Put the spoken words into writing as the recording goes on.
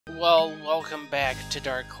Well, welcome back to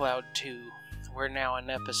Dark Cloud 2. We're now in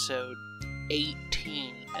episode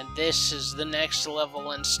 18, and this is the next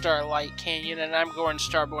level in Starlight Canyon, and I'm Gorin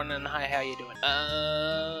Starborn, and hi, how you doing?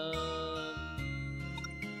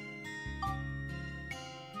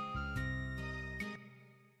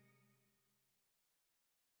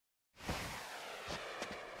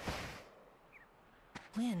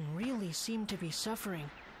 Lynn really seemed to be suffering.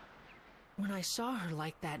 When I saw her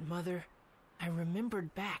like that, Mother, I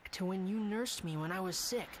remembered back to when you nursed me when I was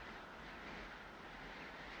sick.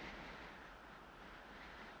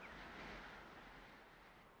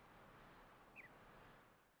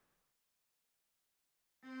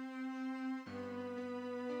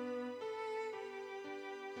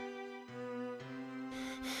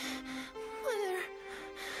 Mother,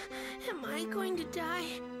 am I going to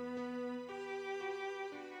die?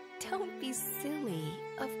 Don't be silly.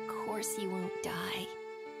 Of course you won't die.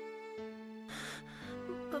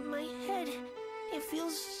 But my head, it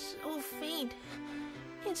feels so faint.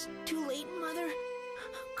 It's too late, Mother.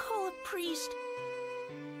 Call a priest.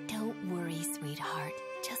 Don't worry, sweetheart.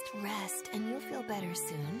 Just rest and you'll feel better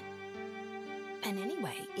soon. And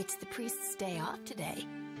anyway, it's the priest's day off today.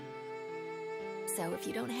 So if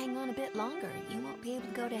you don't hang on a bit longer, you won't be able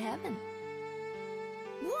to go to heaven.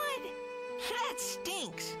 What? That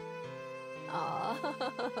stinks.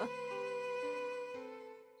 Aww.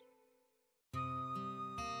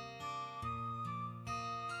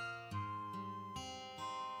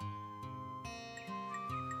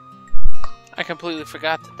 I completely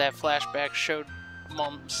forgot that flashback showed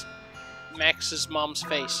Max's mom's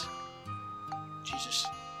face. Jesus.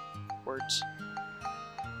 Words.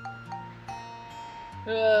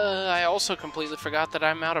 I also completely forgot that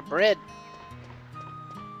I'm out of bread.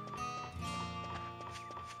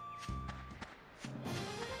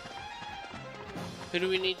 Who do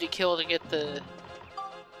we need to kill to get the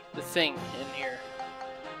thing in here?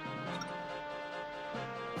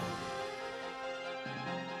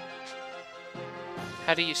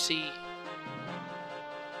 How do you see?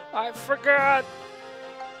 I forgot!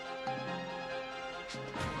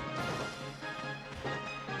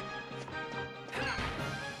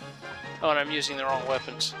 Oh, and I'm using the wrong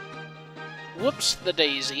weapons. Whoops, the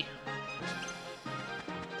daisy.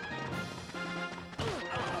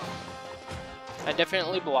 I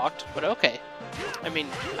definitely blocked, but okay. I mean,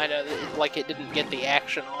 I know that, like, it didn't get the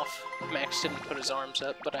action off. Max didn't put his arms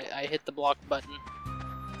up, but I hit the block button.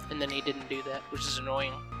 And then he didn't do that, which is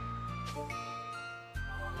annoying.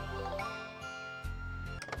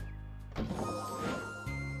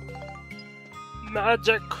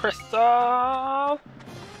 Magic crystal!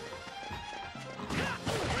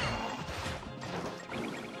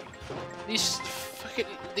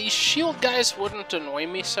 These shield guys wouldn't annoy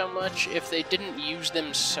me so much if they didn't use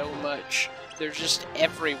them so much. They're just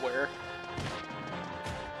everywhere.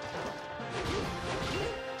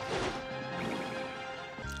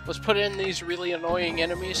 Let's put in these really annoying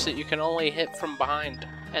enemies that you can only hit from behind.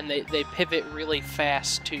 And they pivot really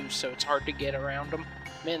fast too, so it's hard to get around them.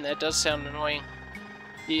 Man, that does sound annoying.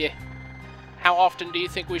 Yeah. How often do you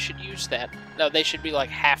think we should use that? No, they should be like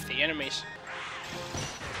half the enemies.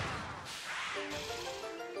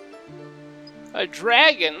 A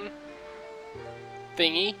dragon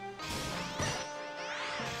thingy.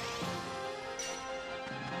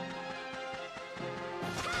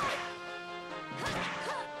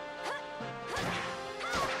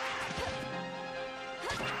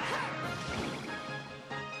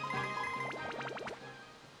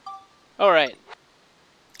 Alright.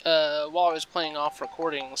 While I was playing off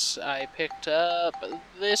recordings, I picked up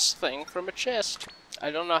this thing from a chest.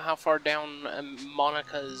 I don't know how far down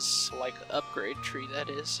Monica's, like, upgrade tree that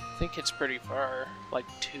is. I think it's pretty far, like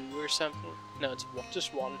 2 or something. No, it's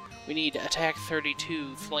just 1. We need attack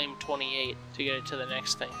 32, flame 28 to get it to the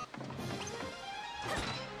next thing.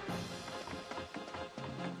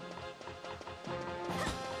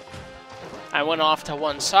 I went off to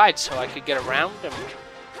one side so I could get around him.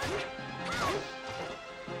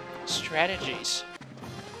 Strategies.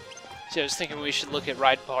 So I was thinking we should look at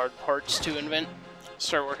ride parts to invent.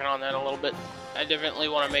 Start working on that a little bit. I definitely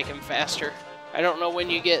want to make him faster. I don't know when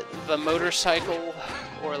you get the motorcycle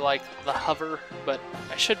or like the hover, but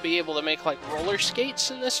I should be able to make like roller skates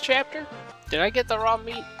in this chapter. Did I get the raw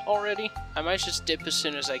meat already? I might just dip as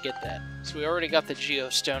soon as I get that. So we already got the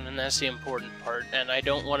geostone, and that's the important part, and I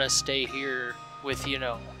don't want to stay here with, you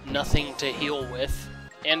know, nothing to heal with.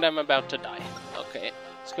 And I'm about to die. Okay,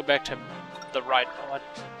 let's go back to the ride pod.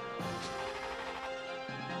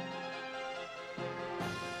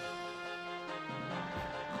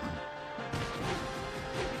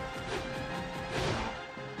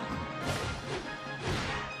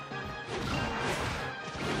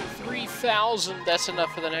 2,000, that's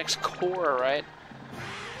enough for the next core, right?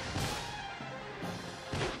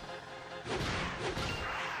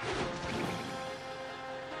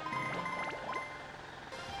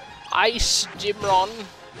 Ice Gimron.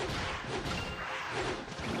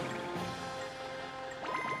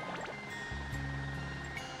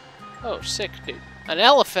 Oh, sick, dude. An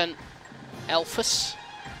elephant. Elphus.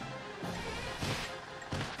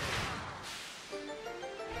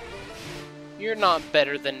 You're not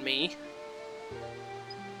better than me.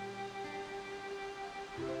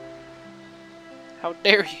 How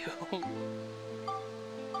dare you?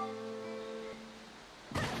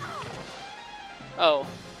 Oh,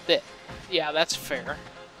 yeah, that's fair.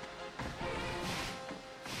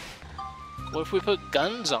 What if we put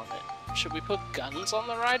guns on it? Should we put guns on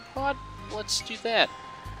the ride pod? Let's do that.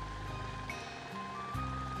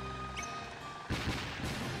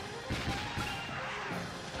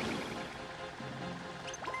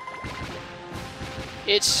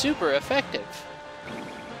 It's super effective.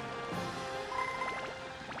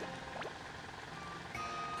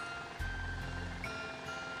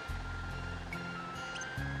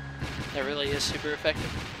 That really is super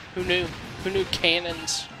effective. Who knew? Who knew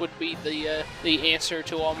cannons would be the answer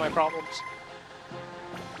to all my problems?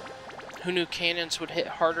 Who knew cannons would hit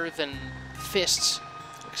harder than fists?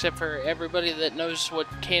 Except for everybody that knows what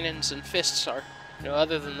cannons and fists are. You know,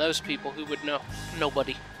 other than those people, who would know?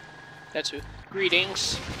 Nobody. That's who.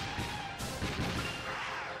 Greetings.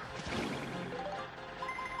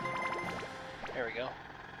 There we go.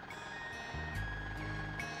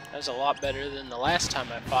 That was a lot better than the last time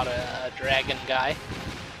I fought a dragon guy.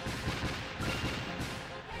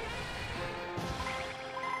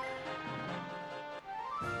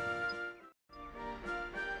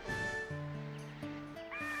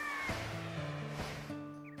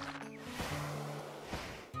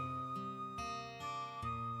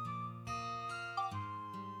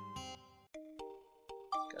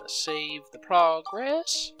 Gotta save the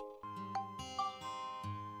progress.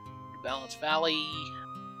 Balance Valley.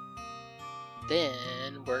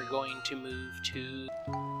 Then we're going to move to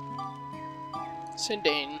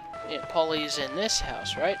Sindane. Aunt Polly's in this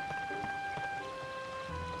house, right?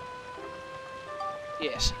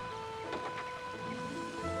 Yes.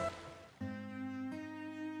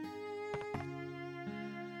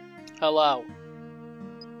 Hello.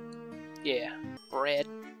 Yeah, bread.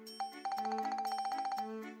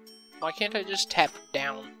 Why can't I just tap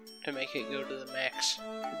down to make it go to the max?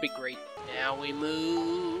 It'd be great. Now we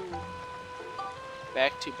move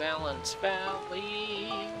back to Balance Valley,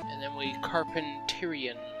 and then we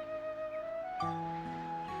Carpenterian.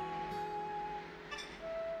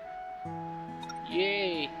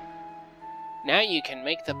 Yay! Now you can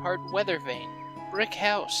make the part weather vane. Brick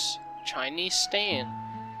house. Chinese stand.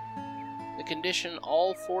 The condition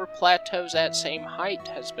all 4 plateaus at same height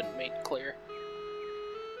has been made clear.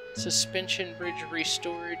 Suspension bridge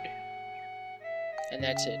restored. And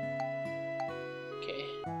that's it. Okay.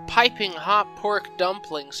 Piping hot pork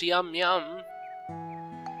dumplings. Yum yum.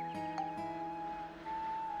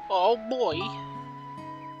 Oh boy.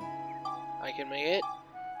 I can make it.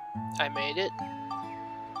 I made it.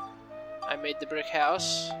 I made the brick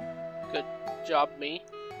house. Good job, me.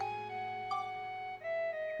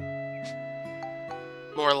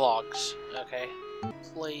 More logs. Okay.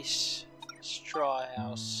 Place straw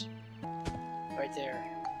house. Right there.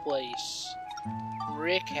 Place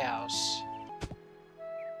brick house.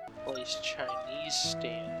 Place Chinese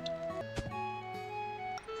stand.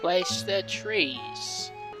 Place the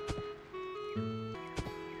trees.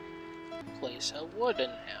 Place a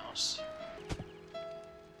wooden house.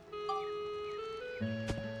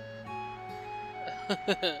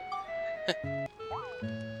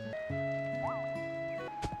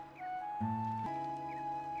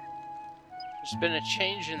 There's been a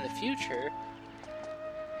change in the future.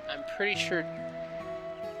 I'm pretty sure,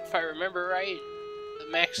 if I remember right,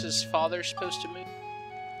 Max's father's supposed to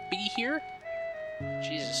be here?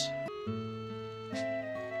 Jesus.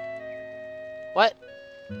 What?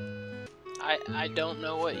 I don't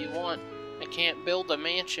know what you want. I can't build a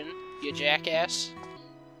mansion, you jackass.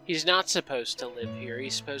 He's not supposed to live here.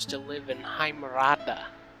 He's supposed to live in Heimerada.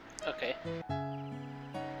 Okay.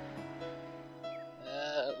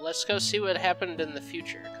 Let's go see what happened in the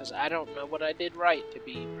future, because I don't know what I did right, to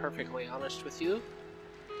be perfectly honest with you.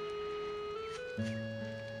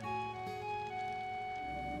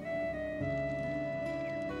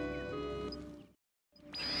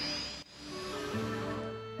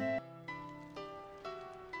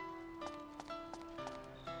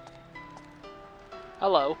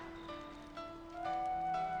 Hello.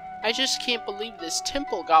 I just can't believe this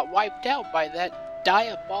temple got wiped out by that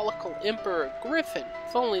diabolical Emperor Griffin.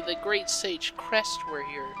 If only the great sage Crest were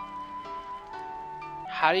here.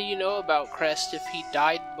 How do you know about Crest if he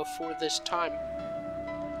died before this time?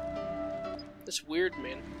 That's weird,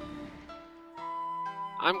 man.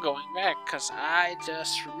 I'm going back because I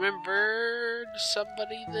just remembered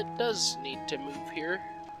somebody that does need to move here.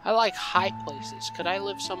 I like high places. Could I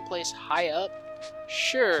live someplace high up?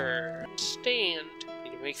 Sure. Stand.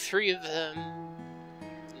 Need to make 3 of them.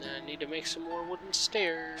 And I need to make some more wooden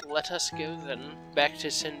stairs. Let us go then. Back to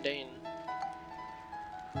Sindane.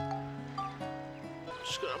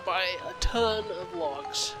 Just gonna buy a ton of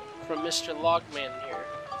logs from Mr. Logman here.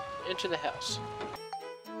 Enter the house.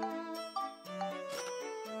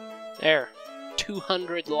 There.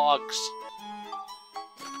 200 logs.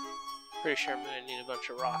 Pretty sure I'm gonna need a bunch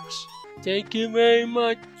of rocks. Thank you very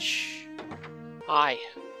much. Hi.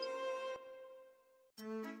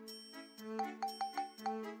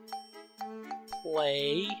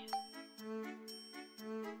 Play.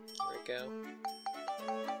 There we go.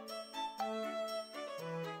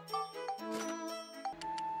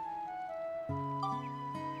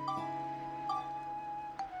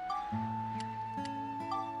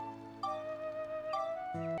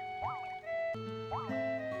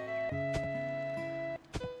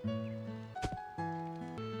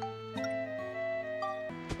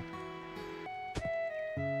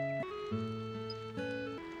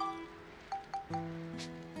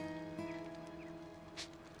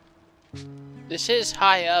 This is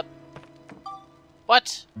high up.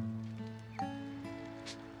 What?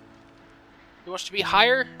 He wants to be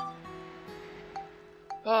higher?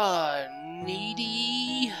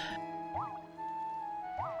 Needy.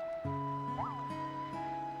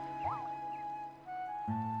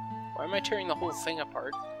 Why am I tearing the whole thing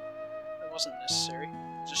apart? That wasn't necessary.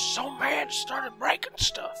 I was just so mad, started breaking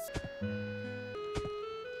stuff.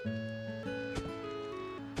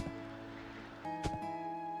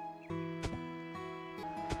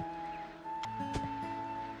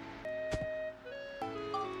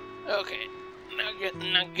 Okay,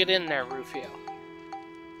 now get in there, Rufio.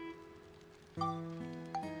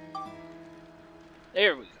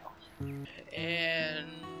 There we go. And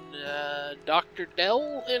Dr.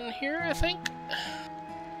 Dell in here, I think.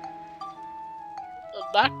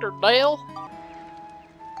 Dr. Dell.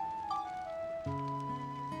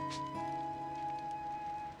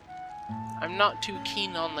 I'm not too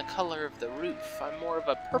keen on the color of the roof. I'm more of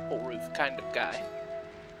a purple roof kind of guy.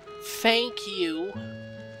 Thank you.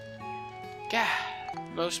 God.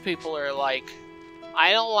 Most people are like,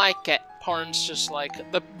 I don't like it. Parn's just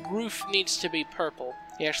like, the roof needs to be purple.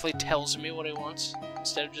 He actually tells me what he wants,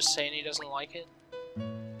 instead of just saying he doesn't like it.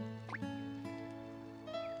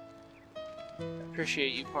 I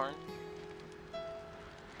appreciate you, Parn.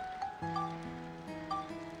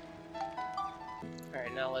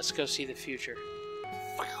 Alright, now let's go see the future.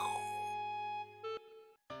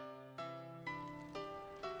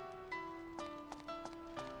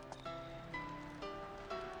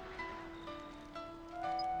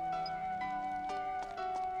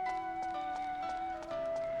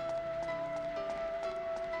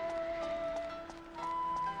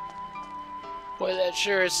 Boy, that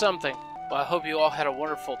sure is something. Well, I hope you all had a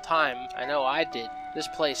wonderful time. I know I did. This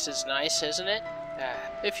place is nice, isn't it?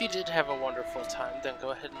 If you did have a wonderful time, then go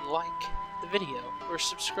ahead and like the video, or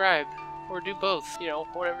subscribe, or do both. You know,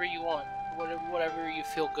 whatever you want. Whatever you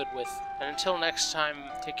feel good with. And until next time,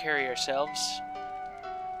 take care of yourselves.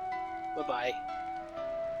 Bye-bye.